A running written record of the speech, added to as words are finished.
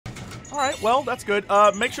All right, well, that's good.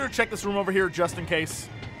 Make sure to check this room over here just in case.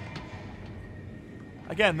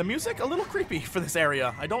 Again, the music a little creepy for this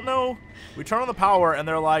area. I don't know. We turn on the power and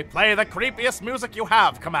they're like, play the creepiest music you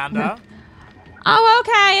have, Commander. Oh,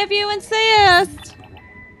 okay, if you insist.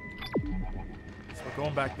 So we're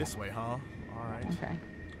going back this way, huh? All right. Okay.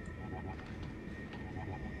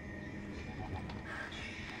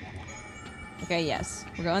 Okay, yes.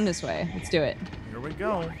 We're going this way. Let's do it. Here we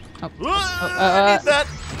go. Oh. I need that.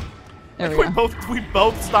 There we Like go. we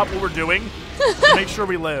both stop what we're doing to make sure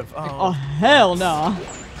we live. Oh, hell no.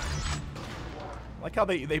 I like how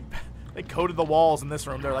they coated the walls in this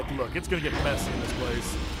room. They're like, look, it's gonna get messy in this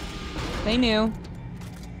place. They knew.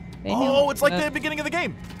 They knew. Oh, it's like the beginning of the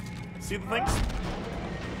game. See the things?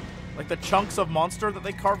 Like the chunks of monster that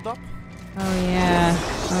they carved up. Oh yeah.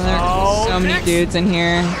 Oh, there's so many dudes in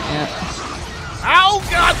here. Yep. Ow,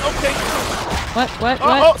 God. Okay. What?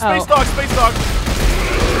 Oh, space dog, space dog.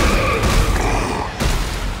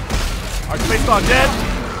 Our space dog dead.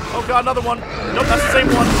 Oh God, another one. Nope, that's the same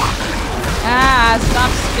one. Ah,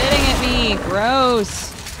 stop spitting at me.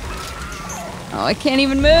 Gross. Oh, I can't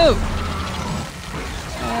even move.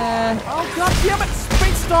 Oh God damn it,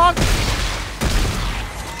 space dog.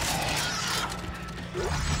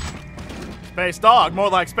 Space dog, more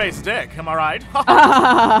like space dick. Am I right?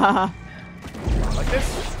 Like this.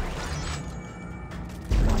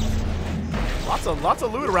 Lots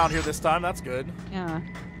of loot around here this time. That's good. Yeah. All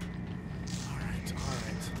right.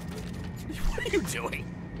 What are you doing?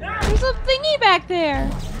 There's a thingy back there.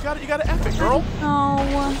 You gotta F it, girl.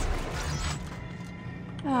 Oh.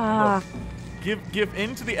 Ah. Give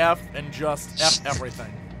in to the F and just F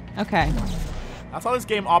everything. Okay. That's how this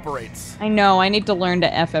game operates. I know. I need to learn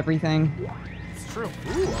to F everything. It's true.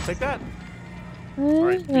 Ooh, I'll take that. All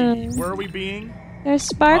right, B. Where are we being? There's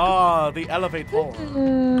sparkles. Ah, the elevator.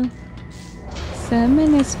 So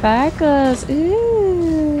many sparkles.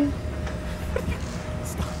 Ooh.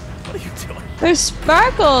 What are you doing? There's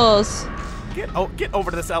sparkles. Get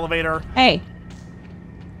over to this elevator. Hey.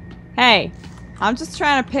 Hey. I'm just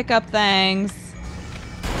trying to pick up things.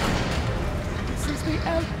 This is the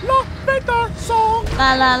elevator song.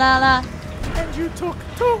 La la la la. And you took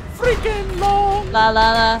too freaking long. La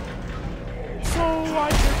la la. So I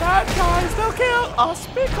did bad guys, they'll kill us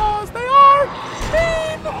because they are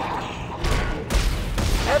mean.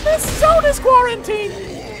 And this zone is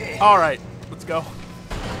quarantined. All right, let's go.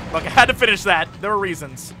 Look, I had to finish that. There were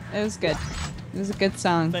reasons. It was good. It was a good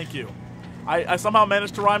song. Thank you. I somehow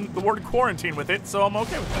managed to rhyme the word quarantine with it, so I'm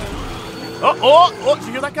okay with that. Oh, did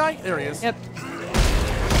you hear that guy? There he is. Yep.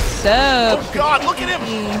 So. Oh God, look at him.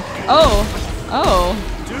 Oh.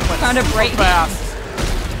 Dude, went Found a super bright fast.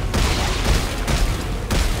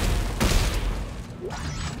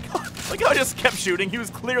 Like how I just kept shooting. He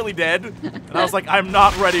was clearly dead. And I was like, I'm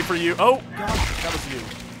not ready for you. Oh, God, that was you.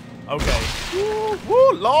 Okay.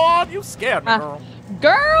 Woo, Lord, you scared me, girl.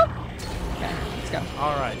 Girl? Okay, let's go.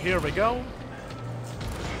 All right, here we go.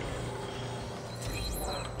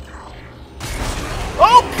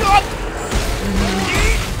 Oh, God!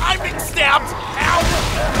 I'm being stabbed! Ow!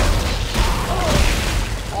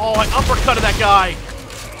 Oh, I uppercutted that guy.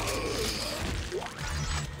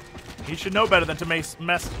 He should know better than to mace.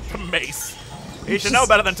 He should know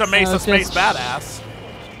better than to mace a space badass.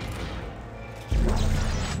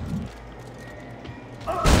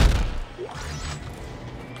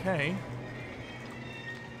 Okay.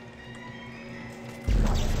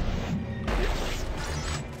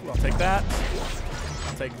 Ooh, I'll take that.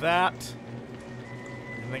 I'll take that.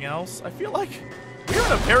 Anything else? I feel like we're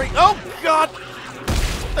in a very... Oh, God!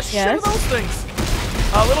 What the shit are those things?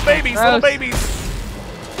 Little babies, little babies.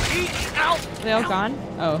 Ow! Are they all gone?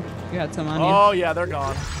 Oh, you had some on you. Oh, yeah, they're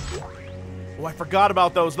gone. Oh, I forgot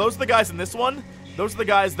about those. Those are the guys in this one. Those are the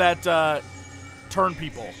guys that turn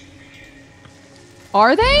people.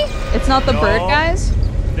 Are they? It's not the bird guys?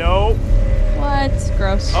 No. What?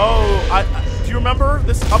 Gross. Oh, do you remember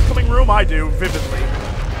this upcoming room? I do, vividly.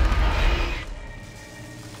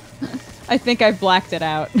 I think I blacked it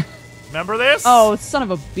out. Remember this? Oh, son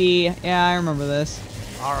of a bee. Yeah, I remember this.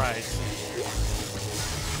 All right.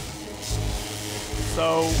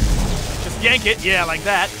 So, just yank it. Yeah, like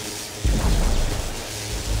that.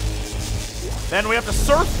 Then we have to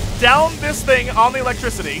surf down this thing on the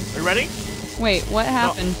electricity. Are you ready? Wait, what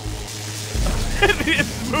happened? It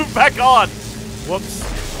moved back on. Whoops.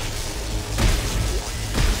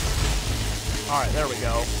 All right, there we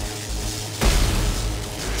go.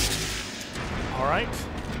 All right.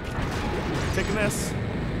 Taking this.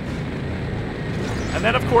 And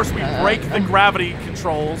then, of course, we break the gravity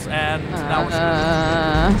controls, and now we're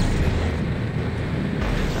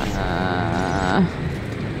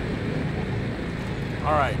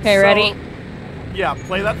All right. Okay, ready? Yeah,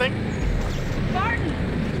 play that thing. Martin,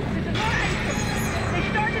 this is Laura. They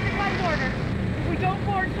started the climb order. If we don't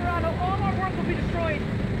board Serrano, all our work will be destroyed.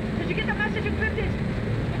 Did you get the message encrypted?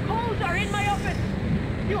 The codes are in my office.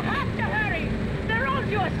 You have to hurry. They're on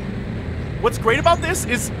to us. What's great about this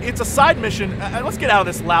is it's a side mission. Let's get out of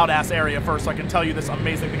this loud-ass area first so I can tell you this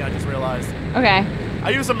amazing thing I just realized. Okay. I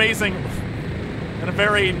use amazing in a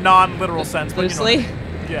very non-literal sense. But loosely? You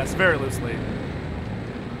know, yes, very loosely.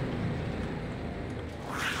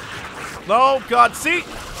 No, God, see?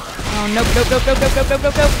 Oh, nope.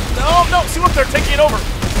 No, see, look, they're taking it over.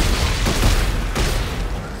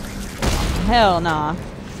 Hell nah.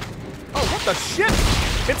 Oh, what the shit?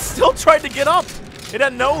 It still tried to get up. It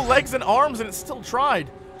had no legs and arms, and it still tried.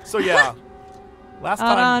 So, yeah. Last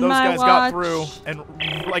time, those guys got through and,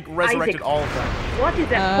 like, resurrected Isaac, all of them. What is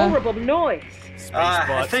that horrible noise?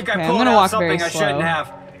 I think I Okay, pulled I'm gonna out walk something very I shouldn't slow.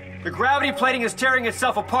 have. The gravity plating is tearing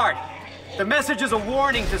itself apart. The message is a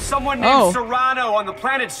warning to someone named Serrano on the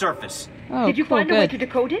planet's surface. Oh, Did you cool, find a way good. to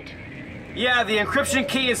decode it? Yeah, the encryption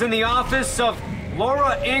key is in the office of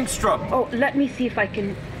Laura Ingstrom. Oh, let me see if I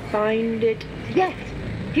can find it. Yes,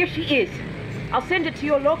 here she is. I'll send it to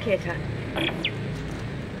your locator.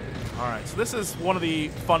 Alright, so this is one of the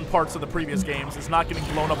fun parts of the previous games, is not getting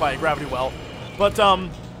blown up by a gravity well. But,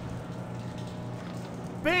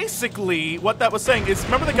 basically, what that was saying is,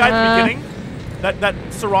 remember the guy at the beginning? That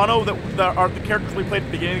Serrano, that are the characters we played at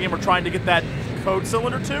the beginning of the game were trying to get that code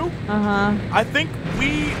cylinder to? Uh-huh. I think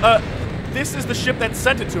this is the ship that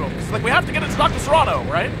sent it to him. It's like, we have to get it to Dr. Serrano,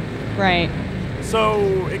 right? Right. So,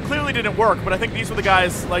 it clearly didn't work, but I think these were the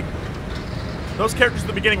guys, like, those characters at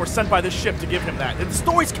the beginning were sent by this ship to give him that. And the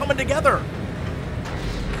story's coming together!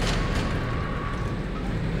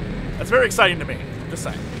 That's very exciting to me, just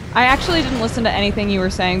saying. I actually didn't listen to anything you were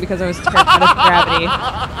saying because I was terrified of gravity.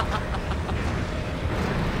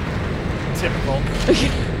 Typical.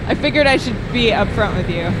 I figured I should be upfront with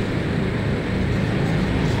you.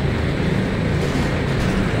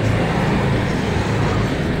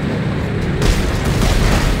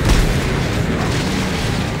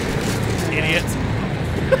 Idiot.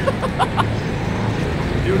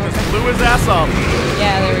 Dude just blew his ass up.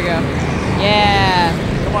 Yeah, there we go. Yeah.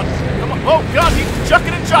 Come on, come on. Oh, God, he's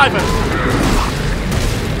chucking and jiving.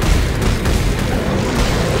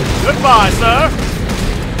 Goodbye, sir.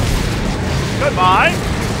 Goodbye.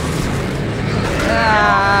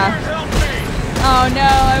 Oh no,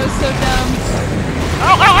 I was so dumb.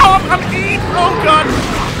 Ow, I'm eating. Oh, God.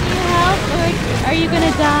 Help, or are you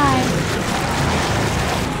gonna die?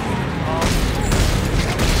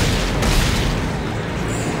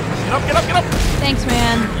 Get up, get up. Thanks,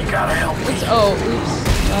 man. You gotta help me. Oops. Oh, oops.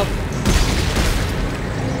 Oh.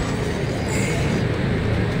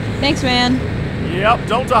 Thanks, man. Yep,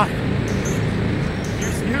 don't die.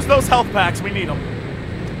 Use those health packs. We need them.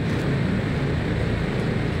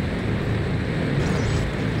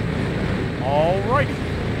 Alrighty.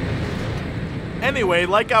 Anyway,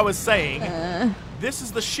 like I was saying, this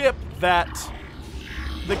is the ship that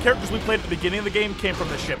the characters we played at the beginning of the game came from.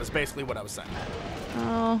 This ship is basically what I was saying.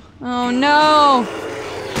 Oh. Oh no.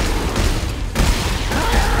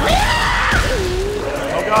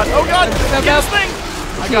 Oh God! Oh God! Go, Get go. this thing!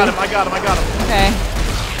 I got him! I got him! I got him! Okay.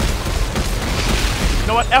 You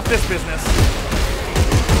know what? F this business.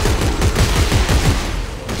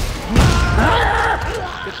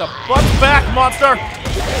 Get the butt back, monster!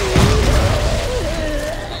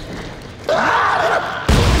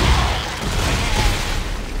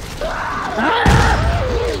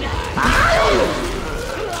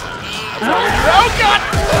 Oh God!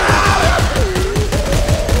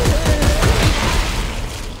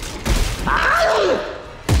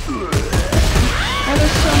 Oh,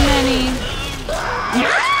 there's so many.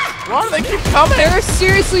 Why do they keep coming? There are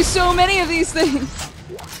seriously so many of these things.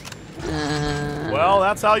 Well,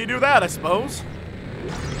 that's how you do that, I suppose.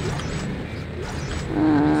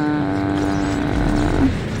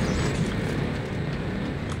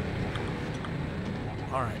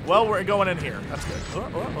 All right. Well, we're going in here. That's good.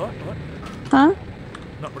 What? Huh?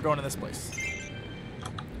 No, we're going in this place.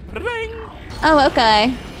 Ring. Oh,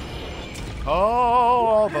 okay. Oh,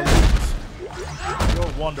 all the loot.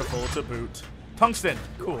 You're wonderful to boot. Tungsten.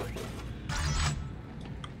 Cool.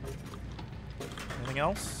 Anything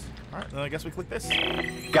else? All right. Then I guess we click this.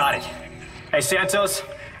 Got it. Hey, Santos,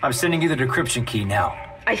 I'm sending you the decryption key now.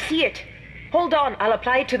 I see it. Hold on, I'll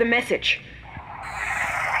apply it to the message.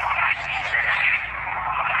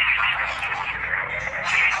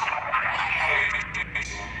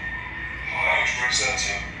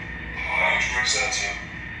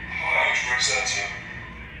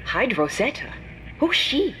 Hide Rosetta? Who's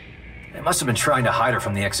she? They must have been trying to hide her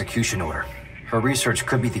from the execution order. Her research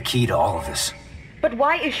could be the key to all of this. But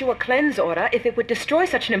why issue a cleanse order if it would destroy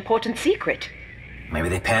such an important secret? Maybe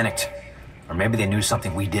they panicked. Or maybe they knew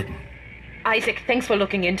something we didn't. Isaac, thanks for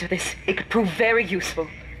looking into this. It could prove very useful.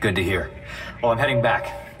 Good to hear. Well, I'm heading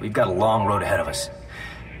back. We've got a long road ahead of us.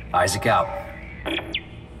 Isaac out.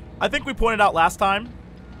 I think we pointed out last time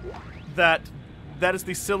that that is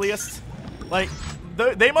the silliest. Like,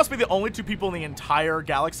 they must be the only two people in the entire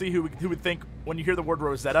galaxy who would think when you hear the word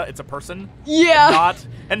Rosetta, it's a person. Yeah.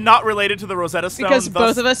 And not related to the Rosetta Stone. Because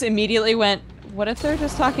both of us immediately went, what if they're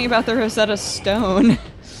just talking about the Rosetta Stone?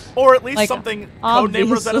 Or at least like, something obviously.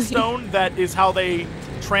 codenamed Rosetta Stone that is how they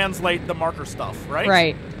translate the marker stuff, right?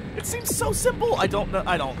 Right. It seems so simple. I don't know.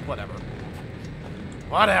 Whatever.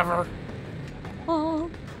 Whatever.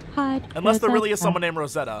 Oh, hide Unless there really is Rosetta. someone named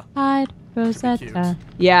Rosetta. Hide Rosetta. cute.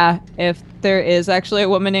 Yeah, if there is actually a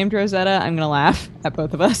woman named Rosetta, I'm gonna laugh at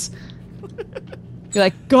both of us. You're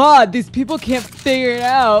like, God, these people can't figure it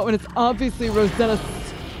out when it's obviously Rosetta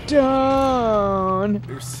Stone.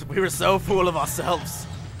 We were so full of ourselves.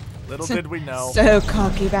 Little did we know. So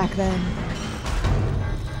cocky back then.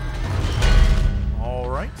 All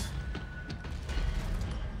right.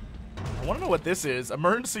 I want to know what this is.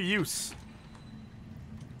 Emergency use.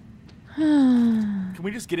 Can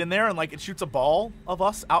we just get in there and like it shoots a ball of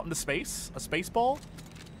us out into space? A space ball?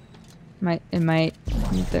 There might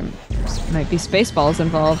be space balls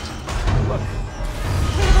involved. Look.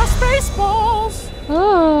 The space balls.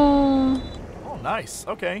 Oh. Oh, nice.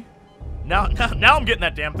 Okay. Now I'm getting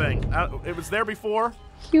that damn thing. It was there before.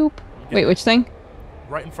 Cute. Wait, which thing?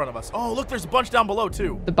 Right in front of us. Oh, look, there's a bunch down below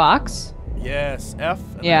too. The box? Yes, F.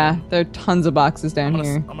 And Yeah, then there are tons of boxes down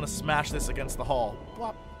here. I'm gonna smash this against the hull.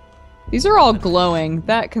 Plop. These are all glowing.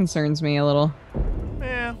 That concerns me a little.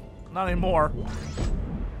 Eh, not anymore.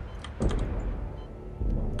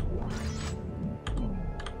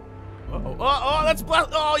 Uh-oh. Oh, that's blast.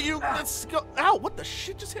 Oh, let's go. Ow, what the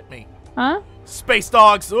shit just hit me? Huh? Space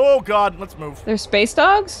dogs. Oh, God, let's move. They're space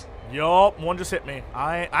dogs? Yup, one just hit me.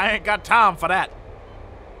 I ain't got time for that.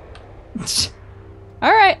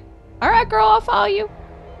 Alright. Alright, girl, I'll follow you.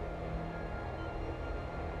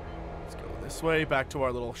 Let's go this way, back to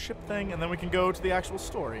our little ship thing, and then we can go to the actual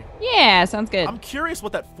story. Yeah, sounds good. I'm curious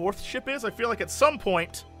what that fourth ship is. I feel like at some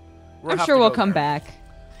point I'm sure we'll come back.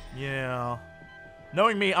 Yeah.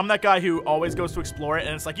 Knowing me, I'm that guy who always goes to explore it,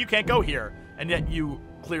 and it's like, you can't go here. And yet you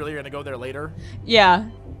clearly are going to go there later. Yeah.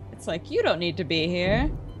 It's like, you don't need to be here.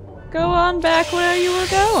 Go on back where you were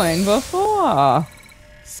going before.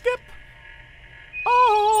 Skip.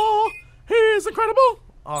 Oh, he's incredible.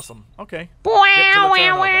 Awesome. Okay. Wow,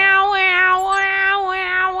 wow, wow, wow,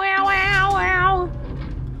 wow, wow, wow, wow.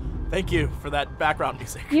 Thank you for that background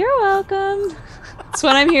music. You're welcome. That's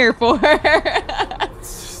what I'm here for.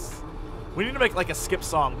 We need to make like a skip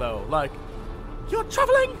song though. Like, you're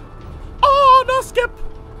traveling on a skip.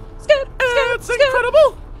 Skip, It's skip,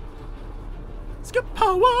 incredible. Skip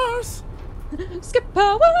powers. Skip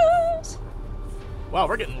powers. Wow,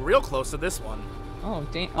 we're getting real close to this one. Oh,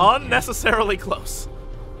 damn. Unnecessarily close.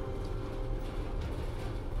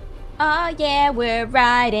 Oh, yeah, we're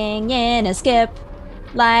riding in a skip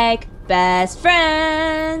like best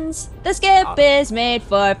friends. The skip is made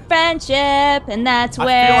for friendship, and that's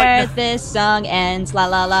where this song ends. La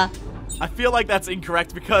la la. I feel like that's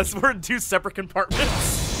incorrect because we're in two separate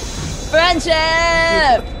compartments.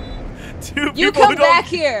 Friendship! Two You people come who don't... back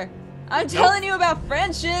here. I'm telling you about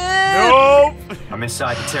friendship. Nope. I'm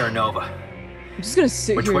inside the Terra Nova. I'm just gonna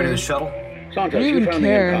sit Which here. way to the shuttle? Santos, don't you even found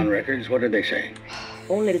care. the Incon records. What did they say?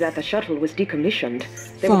 Only that the shuttle was decommissioned.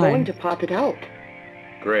 They were Fine. going to part it out.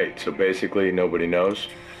 Great, so basically nobody knows?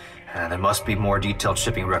 There must be more detailed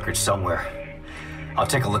shipping records somewhere. I'll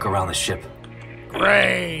take a look around the ship.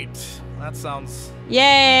 Great. That sounds...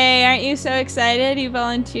 Yay! Aren't you so excited? You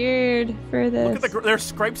volunteered for this. Look at there's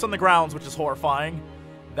scrapes on the grounds, which is horrifying.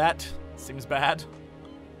 That seems bad.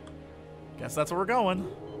 Guess that's where we're going.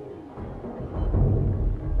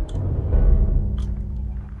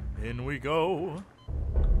 In we go.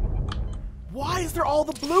 Why is there all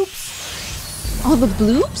the bloops? All the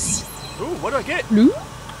bloops? Ooh, what do I get? Bloop?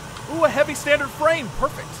 Ooh, a heavy standard frame.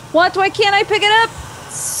 Perfect. What? Why can't I pick it up?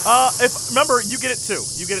 Remember, you get it too.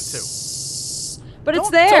 You get it too. But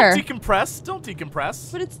it's there. Don't decompress. Don't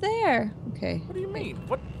decompress. But it's there. Okay. What do you mean?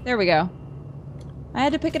 What? There we go. I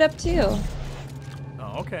had to pick it up too.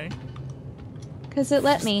 Oh, okay. Because it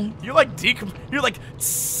let me. You like you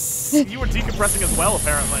were decompressing as well,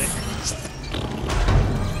 apparently.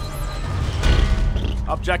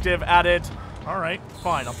 Objective added. All right,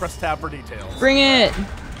 fine. I'll press tab for details. Bring it.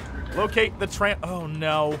 Locate the oh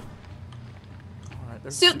no. All right,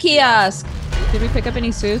 there's a Suit kiosk. Did we pick up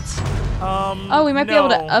any suits? Oh, we might be able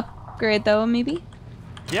to upgrade though, maybe?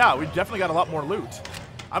 Yeah, we definitely got a lot more loot.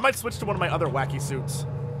 I might switch to one of my other wacky suits.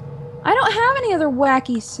 I don't have any other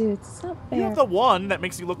wacky suits. It's not fair. You have the one that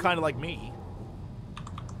makes you look kind of like me.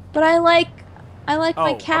 But I like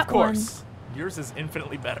my cat of course. Yours is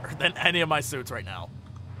infinitely better than any of my suits right now.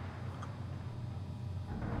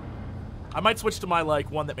 I might switch to my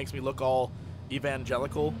one that makes me look all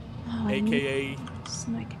evangelical, aka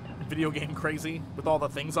video game crazy with all the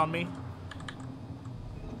things on me.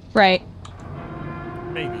 Right.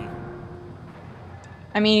 Maybe.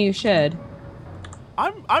 I mean, you should.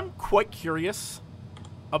 I'm quite curious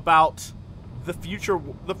about the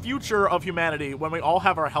future of humanity when we all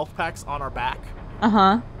have our health packs on our back.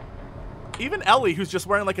 Uh-huh. Even Ellie, who's just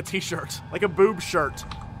wearing like a t-shirt, like a boob shirt,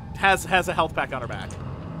 has a health pack on her back.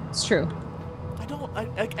 It's true.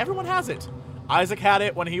 Everyone has it. Isaac had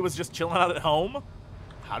it when he was just chilling out at home.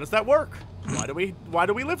 How does that work? Why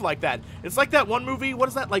do we live like that? It's like that one movie, what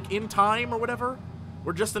is that, like In Time or whatever?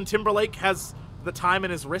 Where Justin Timberlake has the time in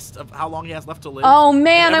his wrist of how long he has left to live. Oh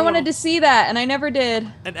man, I wanted to see that and I never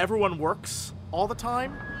did. And everyone works all the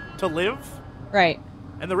time to live. Right.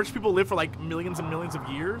 And the rich people live for like millions and millions of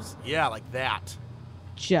years. Yeah, like that.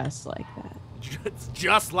 Just like that. It's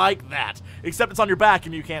just like that. Except it's on your back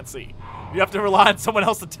and you can't see. You have to rely on someone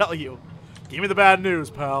else to tell you. Give me the bad news,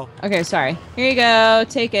 pal. Okay, sorry. Here you go.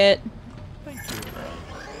 Take it. Thank you.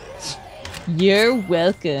 You're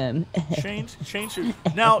welcome. Change your...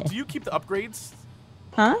 Now, do you keep the upgrades?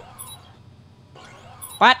 Huh?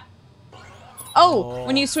 What? Oh,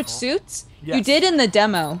 when you switch suits? Yes. You did in the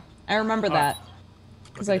demo. I remember that.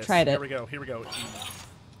 Because I tried it. Here we go.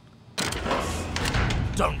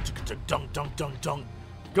 Dunk, dunk, dunk, dunk, dunk.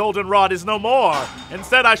 Goldenrod is no more.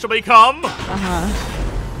 Instead, I shall become...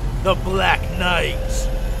 the Black Knight.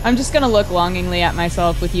 I'm just gonna look longingly at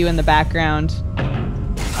myself with you in the background.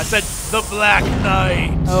 I said the Black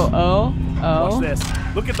Knight. Oh. Watch this.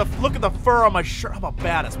 Look at the fur on my shirt. I'm a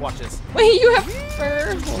badass. Watch this. Wait, you have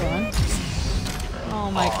fur? Hold on.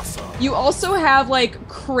 Oh my. Awesome. You also have like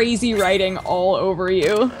crazy writing all over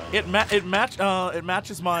you. It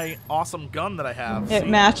matches my awesome gun that I have. It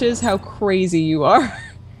matches how crazy you are.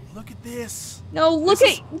 Look at this. No,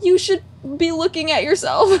 you should be looking at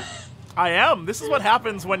yourself. I am. This is what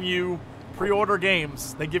happens when you pre-order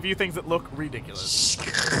games. They give you things that look ridiculous.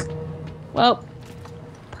 Well,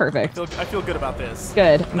 perfect. I feel good about this.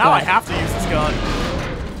 Good. Now I have to use this gun.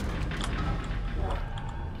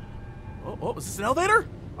 Oh, is this an elevator?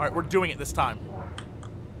 All right, we're doing it this time.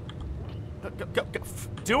 Go.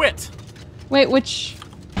 Do it. Wait, which?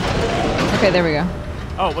 Okay, there we go.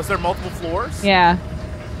 Oh, was there multiple floors? Yeah.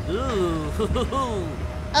 Ooh. Uh-oh.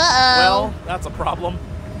 Well, that's a problem.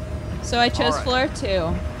 So I chose floor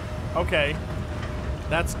 2. Okay.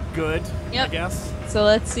 That's good, Yep. I guess. So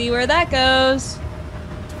let's see where that goes.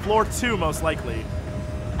 Floor 2, most likely.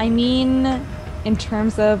 I mean, in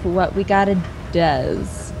terms of what we gotta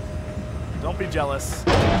does. Don't be jealous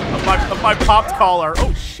of my popped collar.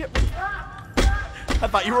 Oh, shit. I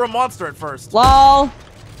thought you were a monster at first. Lol.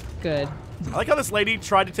 Good. I like how this lady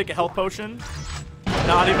tried to take a health potion.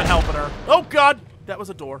 Not even helping her. Oh, God. That was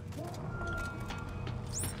a door.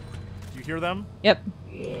 Do you hear them? Yep.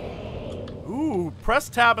 Ooh, press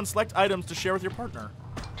tab and select items to share with your partner.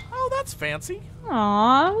 Oh, that's fancy.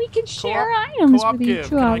 Aw, we can share items co-op with give.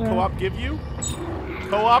 each other. Can I co-op give you?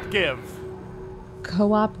 Co-op give.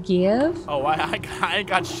 Co-op give? Oh, I ain't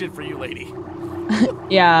got shit for you, lady.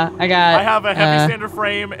 Yeah, I have a heavy standard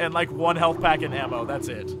frame and like 1 health pack and ammo. That's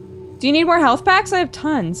it. Do you need more health packs? I have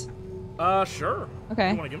tons. Sure.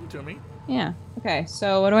 Okay. You want to give them to me? Yeah. Okay,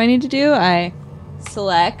 so what do I need to do? I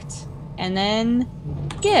select and then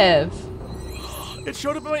give. It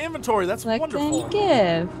showed up in my inventory. That's Select wonderful. and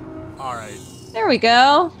give. All right. There we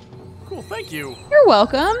go. Cool. Thank you. You're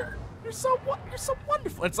welcome. You're so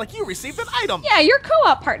wonderful. It's like you received an item. Yeah, your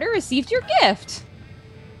co-op partner received your gift.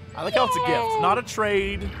 I like how it's a gift, not a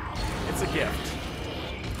trade. It's a gift.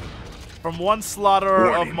 From one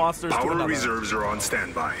slaughterer of monsters to another. Our reserves are on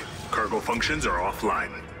standby. Cargo functions are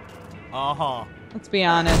offline. Uh-huh. Let's be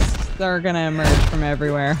honest, they're gonna emerge from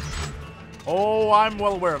everywhere. Oh, I'm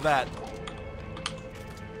well aware of that.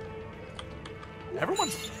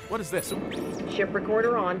 What is this? Ship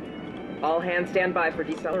recorder on. All hands stand by for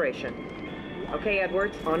deceleration. Okay,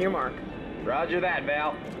 Edwards, on your mark. Roger that,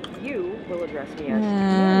 Val. You will address me as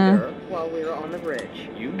Commander while we're on the bridge.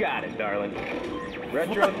 You got it, darling.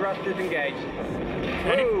 Retro thrusters engaged.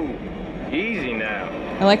 Okay. Whoa! Easy now.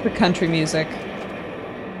 I like the country music.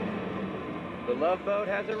 The love boat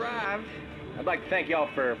has arrived. I'd like to thank y'all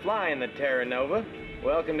for flying the Terra Nova.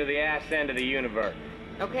 Welcome to the ass end of the universe.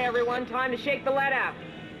 Okay, everyone, time to shake the lead out.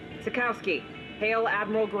 Sikowski, hail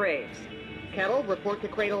Admiral Graves. Kettle, report to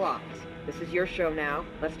Cradle Office. This is your show now.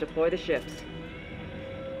 Let's deploy the ships.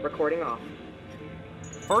 Recording off.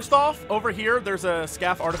 First off, over here, there's a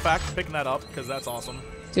scaff artifact. Picking that up, because that's awesome.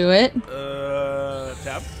 Do it.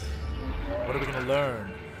 Tab. What are we going to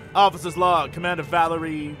learn? Officer's log. Commander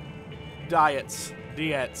Valerie Diets.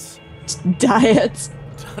 Diets. Diets.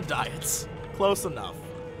 Close enough.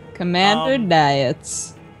 Commander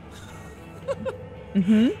Diets.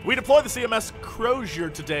 We deployed the CMS Crozier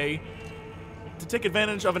today to take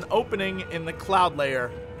advantage of an opening in the cloud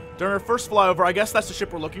layer. During our first flyover, I guess that's the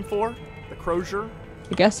ship we're looking for, the Crozier.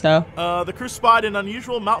 I guess so. The crew spied an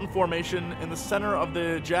unusual mountain formation in the center of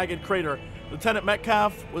the jagged crater. Lieutenant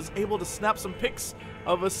Metcalf was able to snap some pics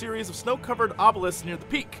of a series of snow-covered obelisks near the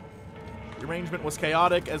peak. The arrangement was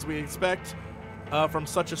chaotic, as we expect from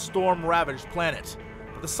such a storm-ravaged planet.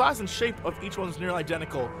 But the size and shape of each one is nearly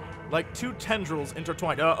identical, like two tendrils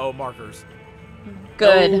intertwined. Uh-oh, markers.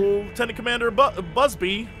 Good. Lieutenant Commander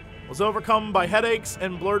Busby was overcome by headaches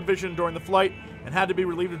and blurred vision during the flight and had to be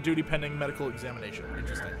relieved of duty pending medical examination.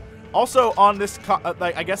 Interesting. Also on this,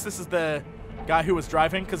 I guess this is the guy who was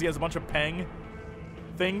driving, because he has a bunch of Peng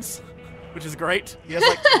things, which is great. He has,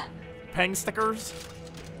 like, Peng stickers.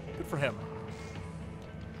 Good for him.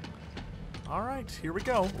 All right, here we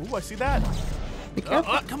go. Ooh, I see that. Be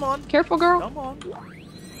careful. Come on. Careful, girl. Come on.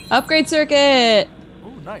 Upgrade circuit.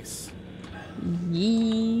 Ooh, nice.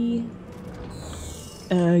 Yee.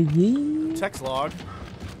 Yee. Text log.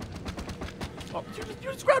 Oh, you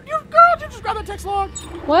just grabbed that text log.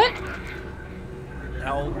 What?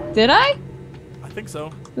 L. Did I? I think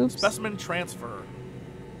so. Oops. Specimen transfer.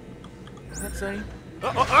 What does that say?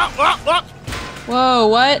 Whoa,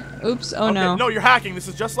 what? Oops, oh Okay, no. no, you're hacking. This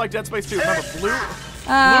is just like Dead Space 2. Remember,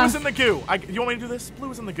 blue is in the goo. You want me to do this? Blue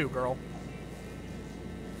is in the goo, girl.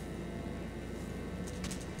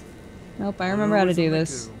 Nope, I remember how to do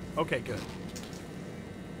this. Goo. Okay, good.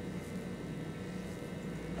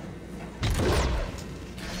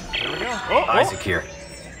 Here we go. Isaac here.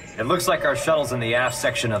 It looks like our shuttle's in the aft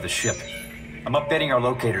section of the ship. I'm updating our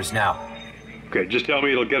locators now. Okay, just tell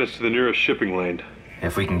me it'll get us to the nearest shipping lane.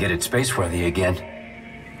 If we can get it spaceworthy again.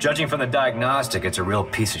 Judging from the diagnostic, it's a real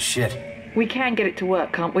piece of shit. We can get it to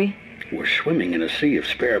work, can't we? We're swimming in a sea of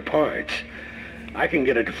spare parts. I can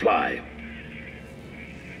get it to fly.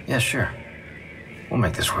 Yeah, sure. We'll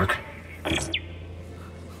make this work.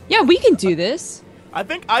 Yeah, we can do this. I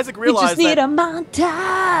think Isaac We realized just need that a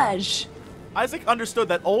montage. Isaac understood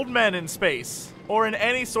that old men in space, or in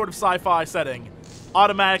any sort of sci-fi setting,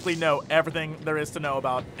 automatically know everything there is to know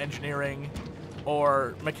about engineering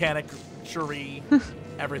or mechanicry,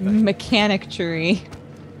 everything. Mechanicry.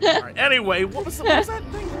 All right. Anyway, what was that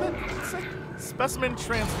thing that said? Specimen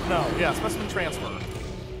transfer. No, yeah, specimen transfer.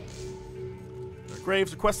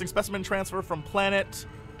 Graves requesting specimen transfer from planet.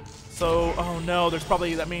 So, oh no,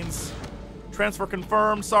 that means transfer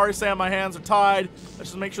confirmed. Sorry, Sam, my hands are tied. Let's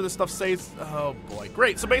just make sure this stuff stays. Oh boy,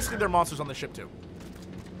 great. So basically, there are monsters on the ship too.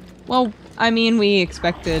 Well, I mean, we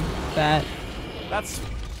expected that. That's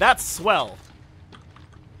swell.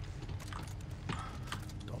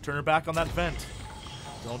 Don't turn your back on that vent.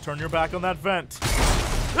 Don't turn your back on that vent.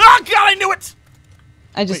 Oh God, I knew it!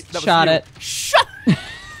 I just Wait, shot it. Shut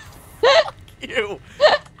Fuck you.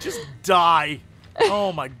 Just die.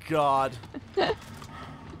 Oh my God. That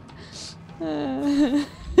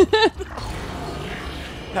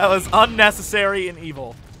was unnecessary and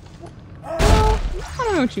evil. I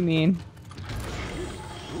don't know what you mean.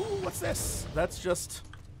 Ooh, what's this? That's just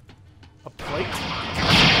a plate?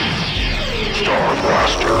 Star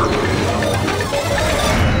Blaster.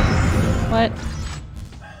 What?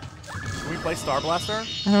 Can we play Star Blaster?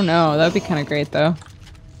 I don't know. That would be kind of great, though.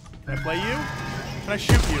 Can I play you? Can I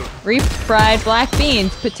shoot you? Refried black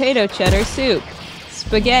beans, potato cheddar soup,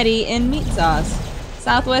 spaghetti in meat sauce,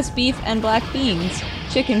 Southwest beef and black beans,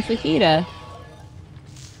 chicken fajita.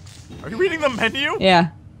 Are you reading the menu? Yeah.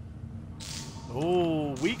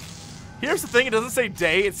 Oh, week. Here's the thing, it doesn't say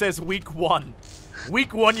day, it says week 1.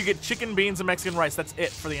 Week 1, you get chicken, beans, and Mexican rice. That's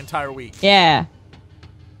it for the entire week. Yeah.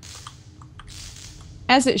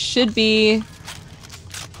 As it should be.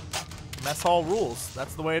 Mess hall rules.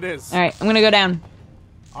 That's the way it is. Alright, I'm gonna go down.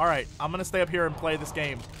 Alright, I'm gonna stay up here and play this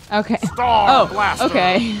game. Okay. Star Blaster!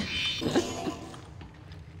 Okay.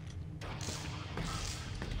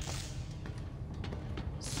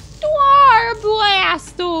 Star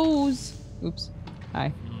Blasters! Oops.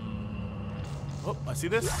 Hi. Oh, I see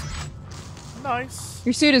this. Nice.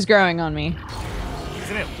 Your suit is growing on me.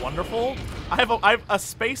 Isn't it wonderful? I have a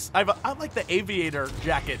space. I like the aviator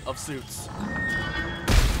jacket of suits.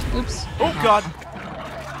 Oops. Oh God.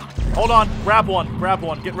 Hold on. Grab one. Grab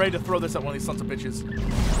one. Get ready to throw this at one of these sons of bitches.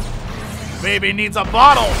 Baby needs a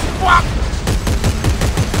bottle. Fuck!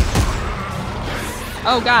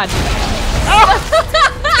 Oh, God.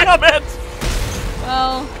 Damn it!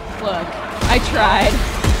 Well, look. I tried.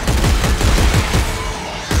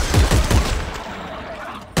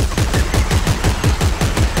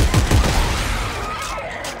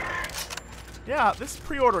 Yeah, this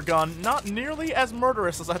pre-order gun, not nearly as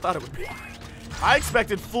murderous as I thought it would be. I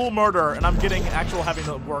expected full murder, and I'm getting actual having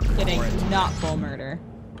to work for it. Not full murder.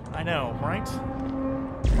 I know, right?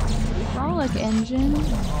 Frolic engine.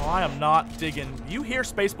 Oh, I am not digging. You hear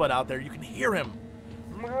Spacebud out there. You can hear him.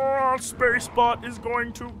 Oh, Spacebud is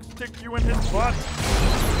going to stick you in his butt.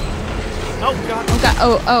 Oh, God.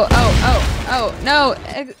 Oh, God. Oh, no.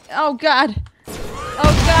 Oh, God.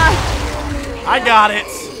 Oh, God. I got it.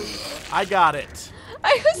 I got it.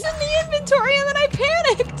 I was in the inventory and then I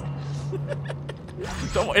panicked.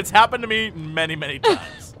 Don't, it's happened to me many, many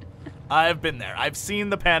times. I've been there. I've seen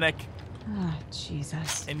the panic. Oh,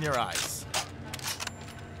 Jesus. In your eyes.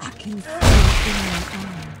 I can feel it in my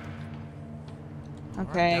eye.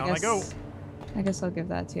 Okay, right, I guess I'll give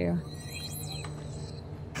that to you.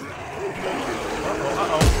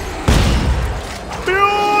 Uh-oh.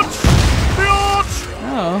 Bitch! Bitch!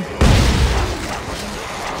 Oh.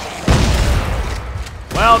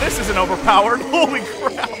 Well, this isn't overpowered. Holy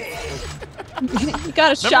crap. You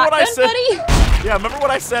got a shotgun, buddy? Yeah, remember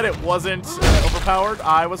what I said? It wasn't overpowered?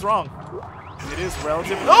 I was wrong. It is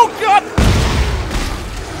relative. Oh, God!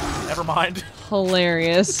 Never mind.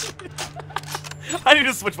 Hilarious. I need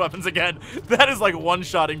to switch weapons again. That is like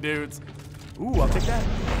one-shotting dudes. Ooh, I'll take that.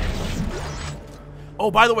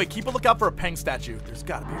 Oh, by the way, keep a lookout for a Peng statue. There's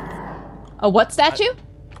gotta be one. A what statue?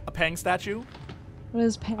 A Peng statue. What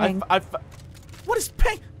is Peng? What is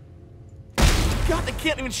Peng? God, they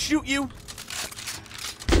can't even shoot you.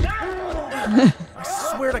 I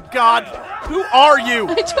swear to God. Who are you?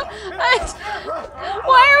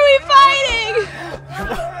 Why are we fighting?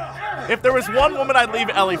 If there was one woman I'd leave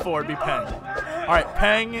Ellie for, it'd be Peng. Alright,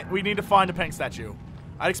 Peng. We need to find a Peng statue.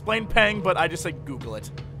 I'd explain Peng, but I just say Google it.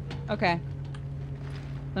 Okay.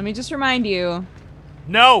 Let me just remind you.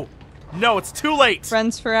 No! No, it's too late!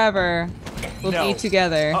 Friends forever. We'll be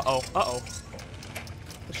together. Uh-oh, uh-oh.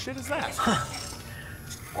 The shit is that?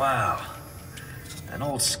 Wow. An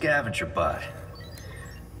old scavenger butt.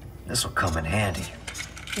 This'll come in handy.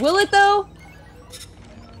 Will it, though?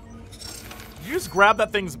 Did you just grab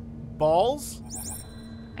that thing's balls?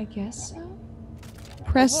 I guess so.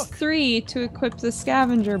 Press 3 to equip the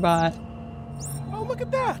scavenger bot. Oh, look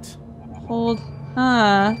at that. Hold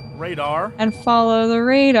radar. And follow the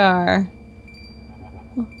radar.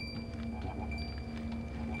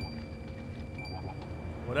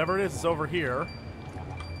 Whatever it is over here.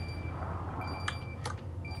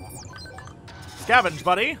 Scavenge,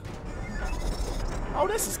 buddy. Oh,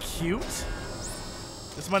 this is cute.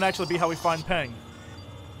 This might actually be how we find Peng.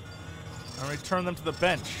 And return them to the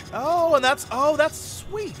bench. Oh, and that's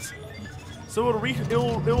sweet. So it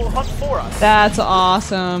will hunt for us. That's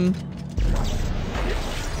awesome.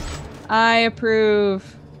 I approve.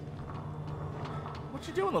 What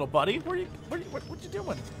you doing, little buddy? What you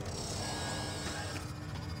doing?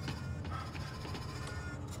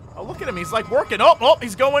 Oh, look at him. He's like working. Oh,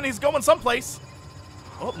 he's going someplace.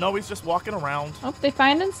 Oh, no, he's just walking around. Oh, they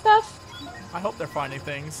finding stuff? I hope they're finding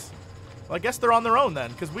things. Well, I guess they're on their own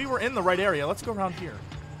then, because we were in the right area. Let's go around here.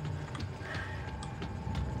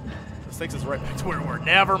 This takes us right back to where we were.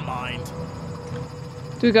 Never mind.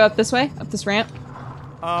 Do we go up this way? Up this ramp?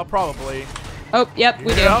 Probably. Oh, yep,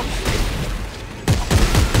 we do.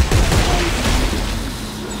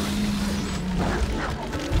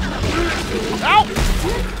 Ow!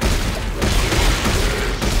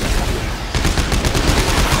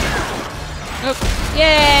 Oh,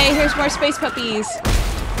 yay! Here's more space puppies.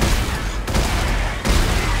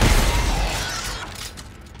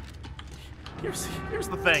 Here's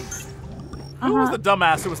the thing. Who was the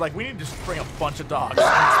dumbass who was like, we need to just bring a bunch of dogs in space?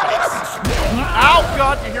 Ow!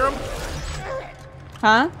 God, you hear him?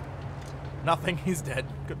 Huh? Nothing. He's dead.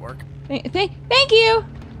 Good work. Thank you.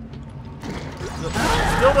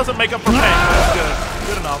 Still doesn't make up for pain. That's good.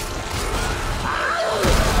 Good enough.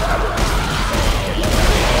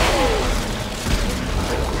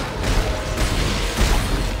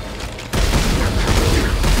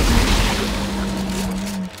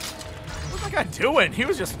 What's that guy doing? He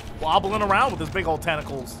was just wobbling around with his big old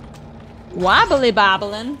tentacles. Wobbly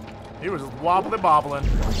bobbling. He was just wobbly bobbling.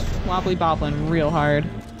 Wobbly bobbling real hard.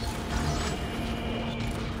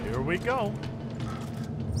 Here we go.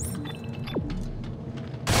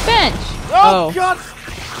 Bench! Oh, God!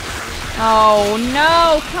 Oh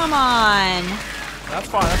no, come on. That's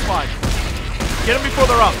fine, that's fine. Get them before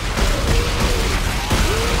they're up.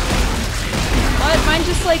 What? Mine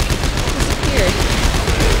just like disappeared.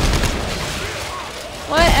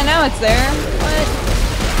 What? And now it's there. What?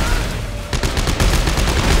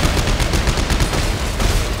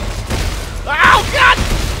 Oh god!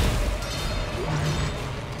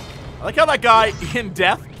 I like how that guy in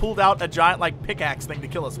death pulled out a giant like pickaxe thing to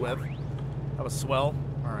kill us with. That was swell.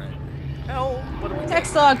 Alright. Hell, what do we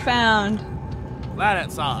Text log found.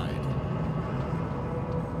 Planet side.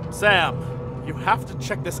 Sam, you have to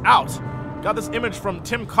check this out. Got this image from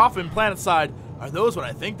Tim Coffin, Planet side. Are those what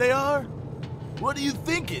I think they are? What are you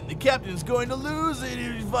thinking? The captain's going to lose it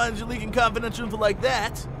if he finds you leaking confidential info like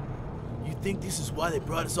that. You think this is why they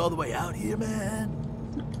brought us all the way out here, man?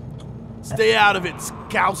 Stay out of it,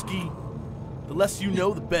 Skowski. The less you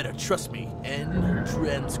know, the better. Trust me. End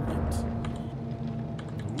transcript.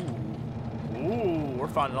 Ooh, we're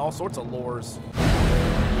finding all sorts of lores.